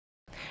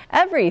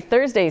Every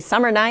Thursday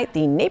summer night,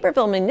 the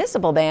Naperville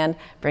Municipal Band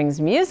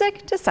brings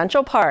music to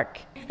Central Park.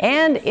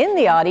 And in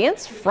the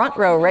audience, front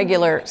row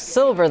regular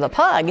Silver the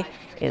Pug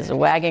is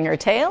wagging her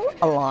tail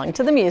along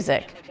to the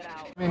music.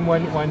 I mean,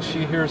 when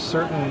she hears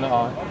certain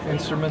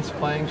instruments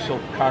playing,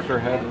 she'll cock her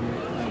head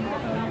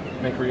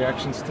and make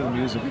reactions to the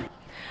music.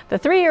 The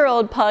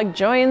 3-year-old pug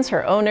joins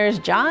her owners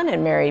John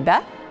and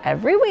MaryBeth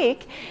every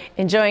week,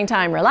 enjoying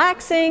time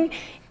relaxing,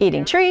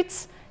 eating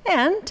treats,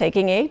 and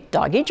taking a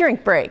doggy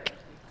drink break.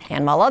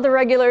 And while other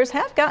regulars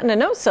have gotten to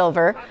know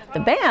Silver, the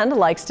band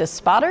likes to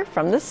spot her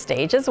from the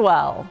stage as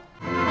well.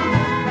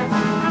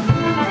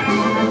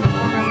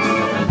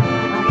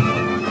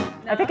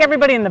 I think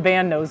everybody in the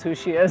band knows who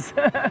she is.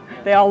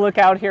 They all look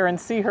out here and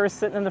see her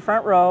sitting in the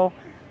front row,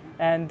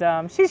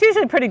 and she's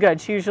usually pretty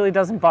good. She usually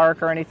doesn't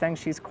bark or anything.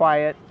 She's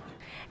quiet.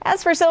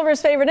 As for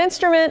Silver's favorite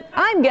instrument,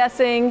 I'm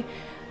guessing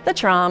the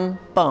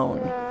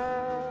trombone.